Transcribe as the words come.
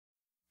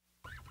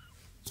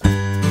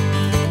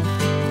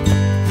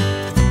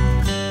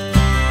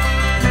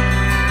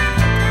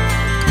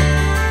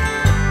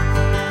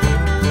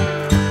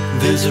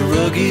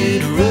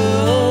rugged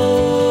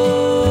road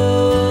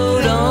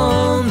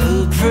on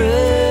the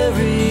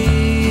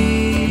prairie,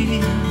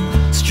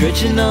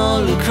 stretching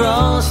all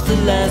across the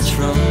last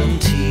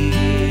frontier.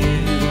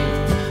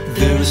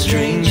 There are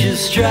strangers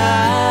strive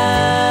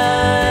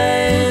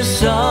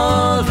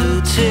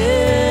solitary.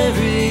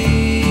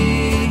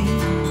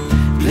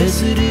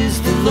 Blessed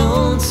is the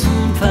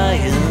lonesome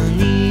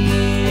pioneer.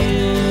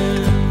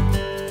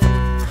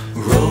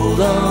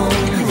 Roll on,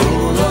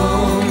 roll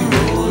on,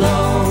 roll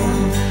on.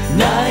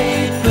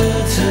 Night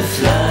birds are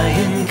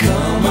flying,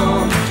 come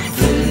on.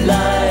 The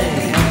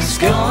light is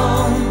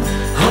gone,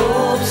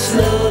 hope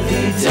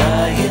slowly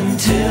dying.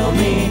 Tell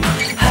me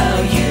how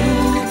you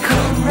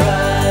come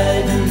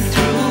riding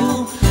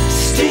through,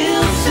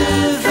 still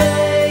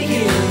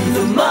surveying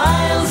the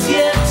miles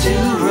yet to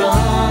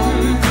run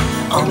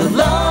on the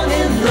long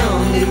and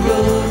lonely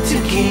road to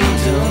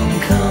kingdom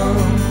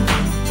come.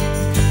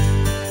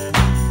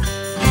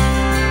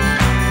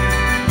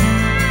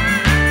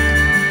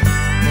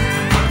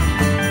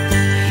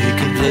 You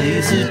can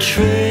blaze a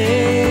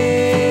trail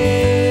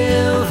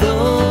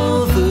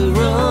though the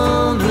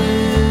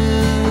rumbling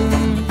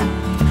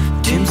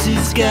dims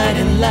his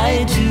guiding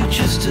light to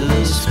just a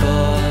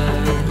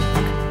spark.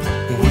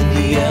 When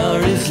the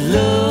hour is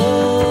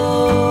low,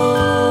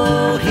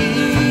 he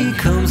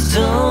comes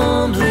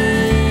tumbling,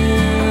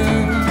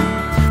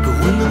 but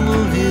when the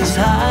moon is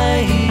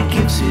high, he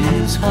gives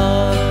his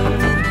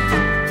heart.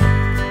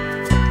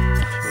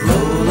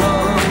 Roll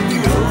on,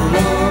 roll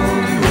on,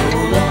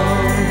 roll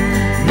on.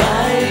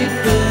 Night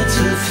birds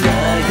are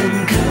flying,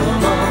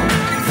 come on.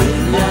 The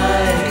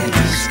light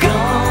is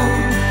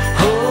gone,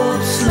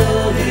 hope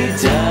slowly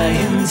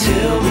dying.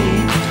 Tell me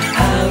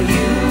how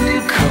you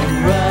come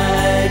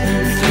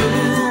riding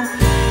through,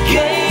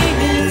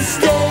 gaining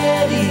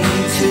steady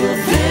till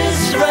this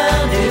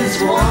round is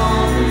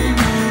won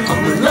on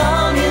the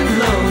long and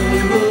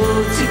lonely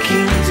road to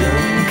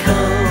kingdom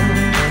come.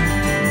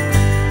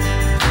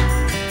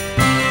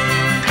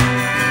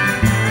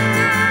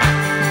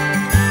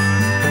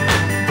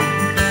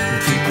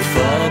 People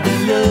far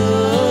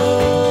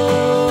below,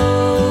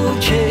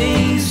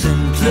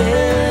 chasing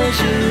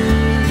pleasures,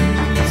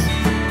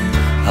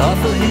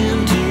 offer him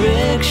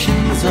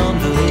directions on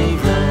the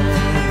road.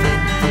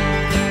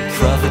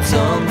 Prophets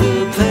on the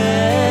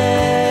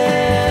path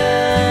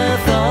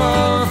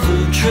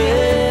offer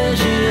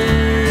treasures.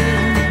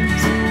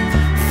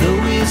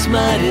 Though he's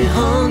mighty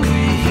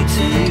hungry, he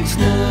takes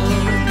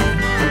none.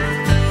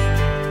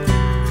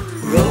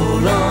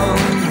 Roll on,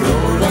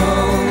 roll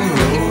on,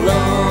 roll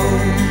on.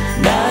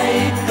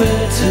 Night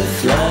birds are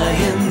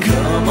flying,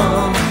 come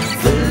on.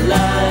 The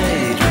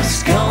light is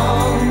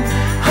gone,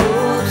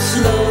 hope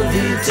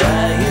slowly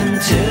dying.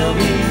 Tell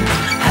me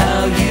how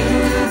you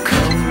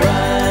come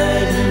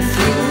riding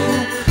through,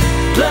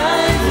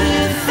 blindly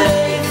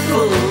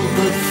faithful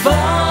but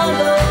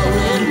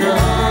following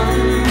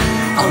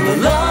on the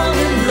long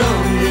and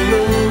lonely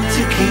road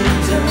to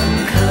kingdom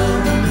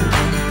come.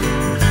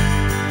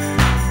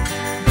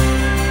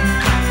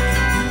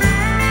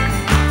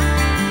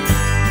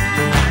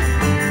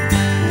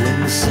 When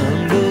the sun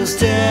goes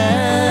down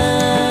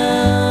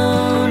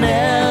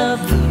at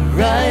the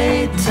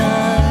right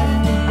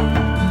time,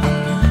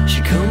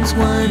 she comes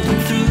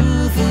winding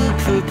through the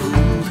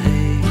purple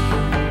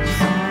haze,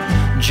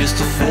 just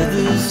a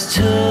feather's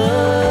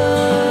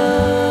touch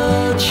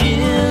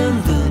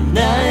in the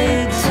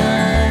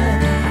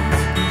nighttime,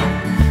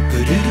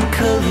 but it'll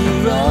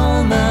color all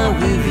my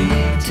weary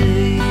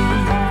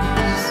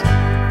days.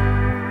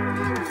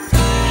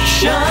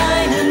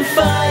 Shining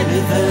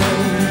finer than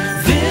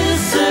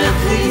this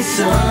earthly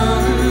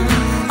sun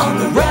on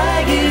the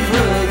ragged,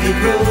 rugged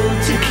road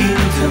to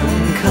kingdom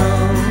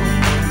come.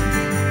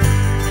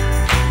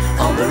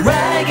 On the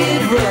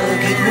ragged,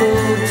 rugged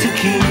road to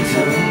kingdom